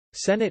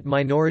Senate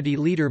Minority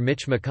Leader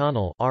Mitch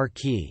McConnell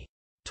 (R-Key)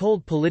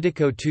 told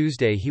Politico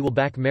Tuesday he will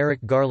back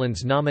Merrick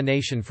Garland's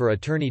nomination for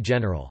Attorney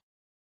General.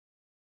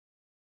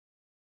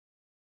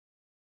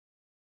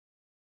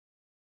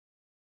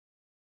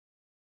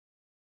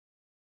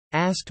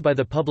 Asked by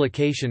the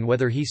publication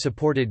whether he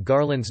supported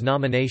Garland's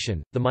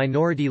nomination, the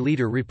minority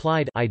leader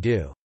replied, "I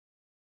do."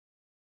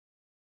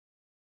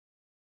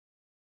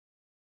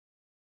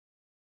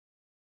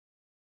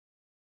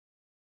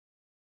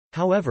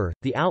 However,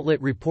 the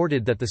outlet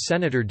reported that the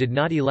senator did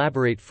not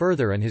elaborate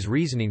further on his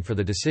reasoning for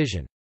the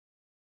decision.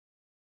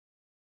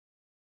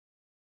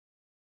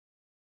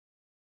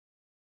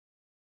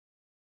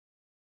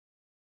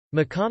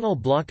 McConnell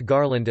blocked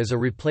Garland as a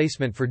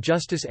replacement for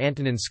Justice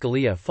Antonin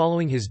Scalia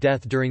following his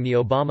death during the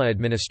Obama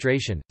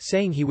administration,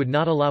 saying he would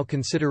not allow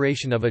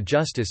consideration of a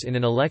justice in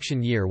an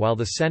election year while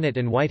the Senate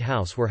and White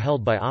House were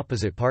held by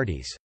opposite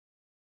parties.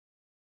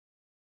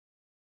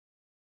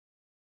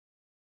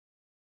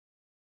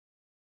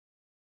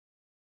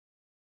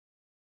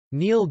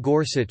 Neil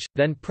Gorsuch,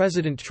 then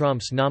President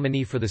Trump's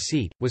nominee for the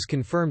seat, was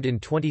confirmed in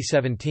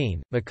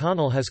 2017.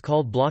 McConnell has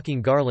called blocking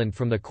Garland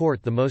from the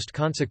court the most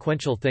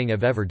consequential thing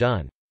I've ever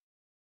done.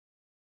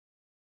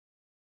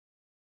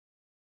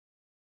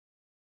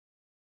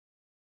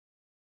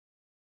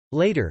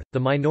 Later, the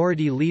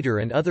minority leader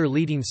and other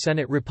leading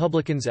Senate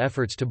Republicans'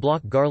 efforts to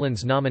block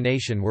Garland's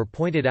nomination were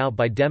pointed out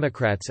by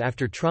Democrats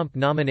after Trump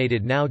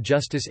nominated now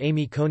Justice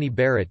Amy Coney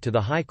Barrett to the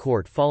High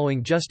Court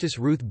following Justice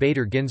Ruth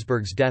Bader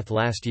Ginsburg's death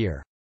last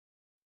year.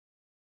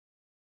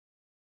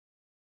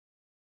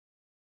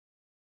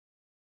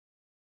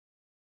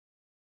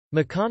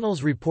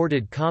 McConnell's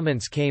reported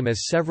comments came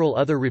as several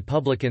other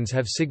Republicans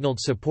have signaled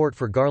support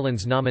for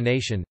Garland's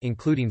nomination,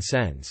 including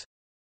Sens.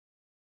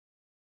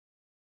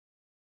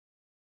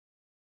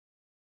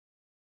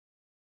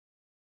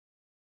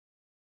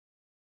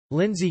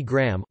 Lindsey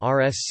Graham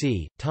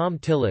 (RSC), Tom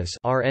Tillis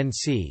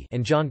 (RNC),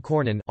 and John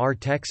Cornyn (R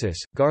Texas).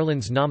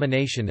 Garland's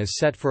nomination is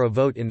set for a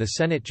vote in the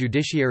Senate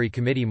Judiciary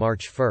Committee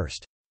March 1.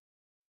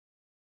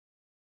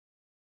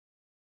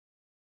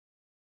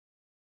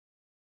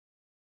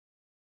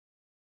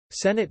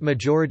 Senate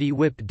Majority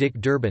Whip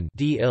Dick Durbin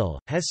 (D-IL)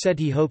 has said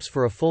he hopes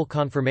for a full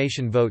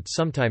confirmation vote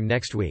sometime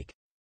next week.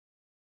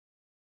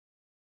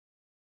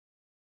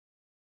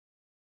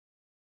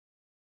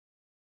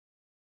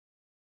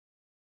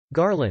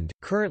 Garland,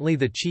 currently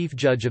the chief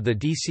judge of the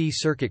D.C.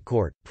 Circuit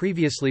Court,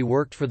 previously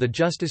worked for the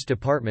Justice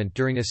Department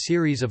during a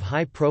series of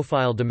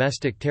high-profile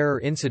domestic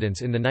terror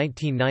incidents in the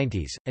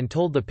 1990s, and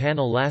told the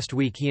panel last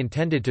week he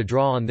intended to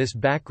draw on this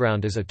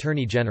background as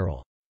Attorney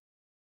General.